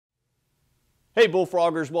Hey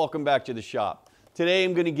Bullfroggers, welcome back to the shop. Today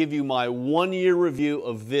I'm going to give you my 1-year review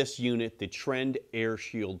of this unit, the Trend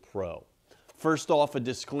Airshield Pro. First off, a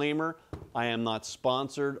disclaimer, I am not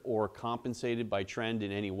sponsored or compensated by Trend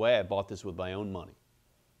in any way. I bought this with my own money.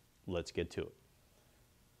 Let's get to it.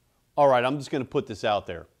 Alright, I'm just going to put this out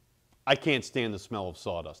there. I can't stand the smell of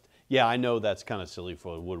sawdust. Yeah, I know that's kind of silly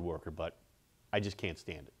for a woodworker, but I just can't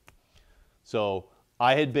stand it. So,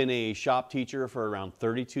 I had been a shop teacher for around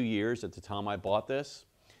 32 years at the time I bought this,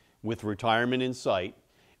 with retirement in sight,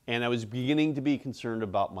 and I was beginning to be concerned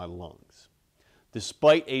about my lungs.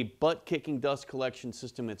 Despite a butt-kicking dust collection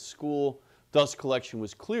system at school, dust collection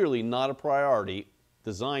was clearly not a priority,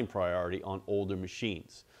 design priority, on older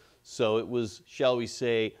machines. So it was, shall we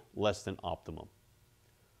say, less than optimum.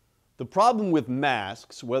 The problem with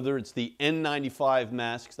masks, whether it's the N95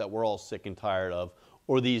 masks that we're all sick and tired of,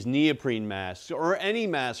 or these neoprene masks, or any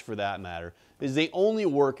mask for that matter, is they only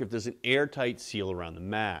work if there's an airtight seal around the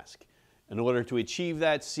mask. In order to achieve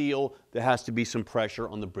that seal, there has to be some pressure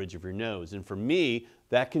on the bridge of your nose. And for me,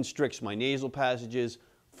 that constricts my nasal passages,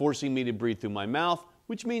 forcing me to breathe through my mouth,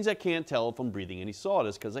 which means I can't tell if I'm breathing any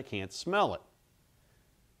sawdust because I can't smell it.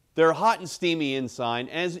 They're hot and steamy inside.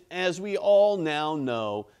 As we all now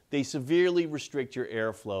know, they severely restrict your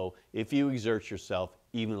airflow if you exert yourself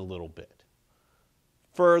even a little bit.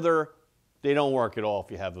 Further, they don't work at all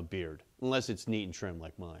if you have a beard, unless it's neat and trim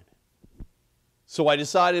like mine. So I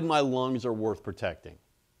decided my lungs are worth protecting.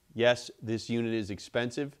 Yes, this unit is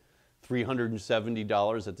expensive,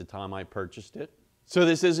 $370 at the time I purchased it. So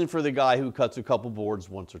this isn't for the guy who cuts a couple boards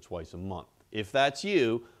once or twice a month. If that's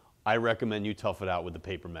you, I recommend you tough it out with a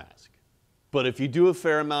paper mask. But if you do a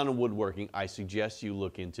fair amount of woodworking, I suggest you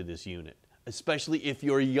look into this unit, especially if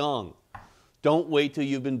you're young. Don't wait till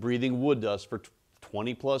you've been breathing wood dust for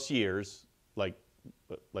 20 plus years, like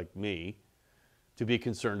me, to be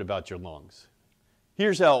concerned about your lungs.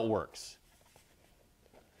 Here's how it works.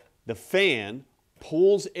 The fan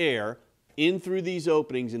pulls air in through these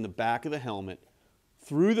openings in the back of the helmet,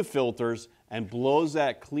 through the filters, and blows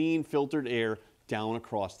that clean filtered air down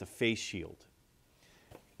across the face shield.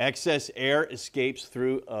 Excess air escapes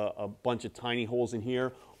through a bunch of tiny holes in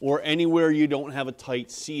here, or anywhere you don't have a tight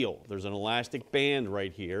seal. There's an elastic band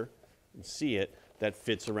right here, you can see it, that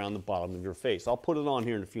fits around the bottom of your face. I'll put it on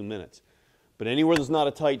here in a few minutes. But anywhere there's not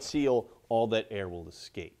a tight seal, all that air will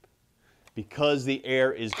escape. Because the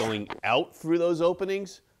air is going out through those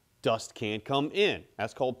openings, dust can't come in.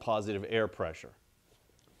 That's called positive air pressure.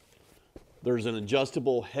 There's an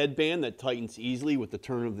adjustable headband that tightens easily with the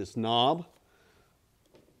turn of this knob.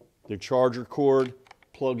 The charger cord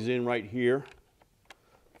plugs in right here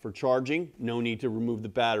for charging. No need to remove the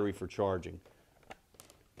battery for charging.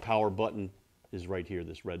 Power button is right here,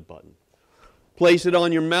 this red button. Place it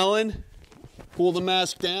on your melon, pull the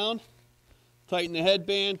mask down, tighten the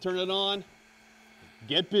headband, turn it on,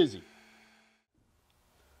 get busy.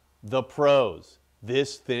 The pros.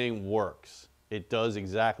 This thing works. It does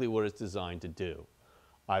exactly what it's designed to do.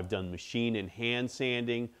 I've done machine and hand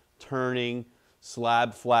sanding, turning,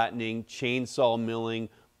 slab flattening, chainsaw milling,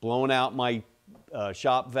 blown out my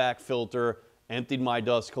shop vac filter, emptied my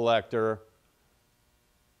dust collector.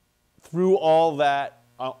 Through all that,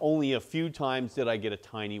 only a few times did I get a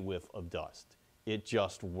tiny whiff of dust. It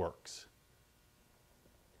just works.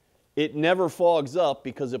 It never fogs up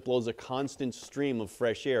because it blows a constant stream of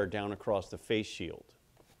fresh air down across the face shield.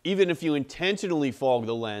 Even if you intentionally fog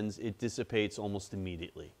the lens, it dissipates almost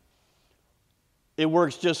immediately. It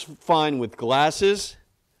works just fine with glasses,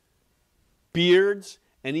 beards,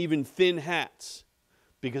 and even thin hats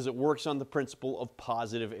because it works on the principle of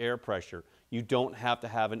positive air pressure. You don't have to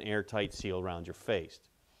have an airtight seal around your face.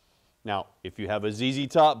 Now, if you have a ZZ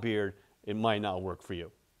Top beard, it might not work for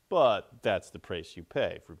you, but that's the price you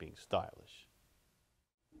pay for being stylish.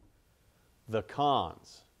 The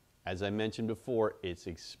cons. As I mentioned before, it's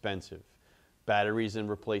expensive. Batteries and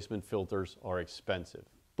replacement filters are expensive.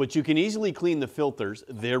 But you can easily clean the filters,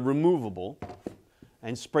 they're removable,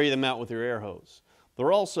 and spray them out with your air hose.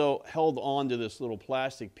 They're also held onto this little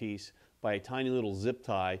plastic piece by a tiny little zip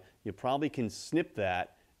tie. You probably can snip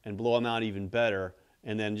that and blow them out even better,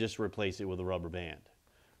 and then just replace it with a rubber band.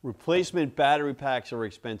 Replacement battery packs are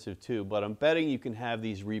expensive too, but I'm betting you can have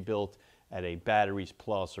these rebuilt at a Batteries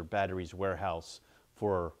Plus or Batteries Warehouse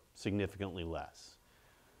for significantly less.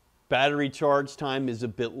 Battery charge time is a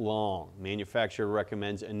bit long. Manufacturer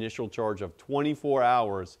recommends initial charge of 24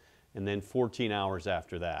 hours and then 14 hours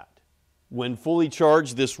after that. When fully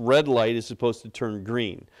charged, this red light is supposed to turn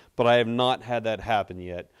green, but I have not had that happen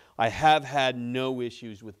yet. I have had no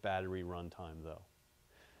issues with battery runtime though.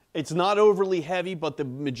 It's not overly heavy, but the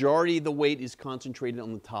majority of the weight is concentrated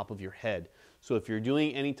on the top of your head. So if you're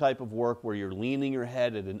doing any type of work where you're leaning your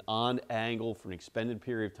head at an odd angle for an extended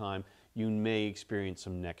period of time, you may experience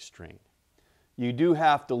some neck strain. You do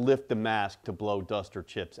have to lift the mask to blow dust or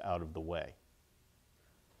chips out of the way.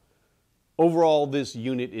 Overall, this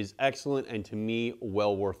unit is excellent and to me,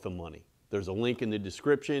 well worth the money. There's a link in the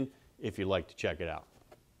description if you'd like to check it out.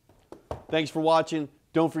 Thanks for watching.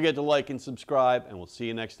 Don't forget to like and subscribe, and we'll see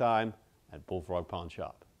you next time at Bullfrog Pawn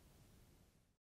Shop.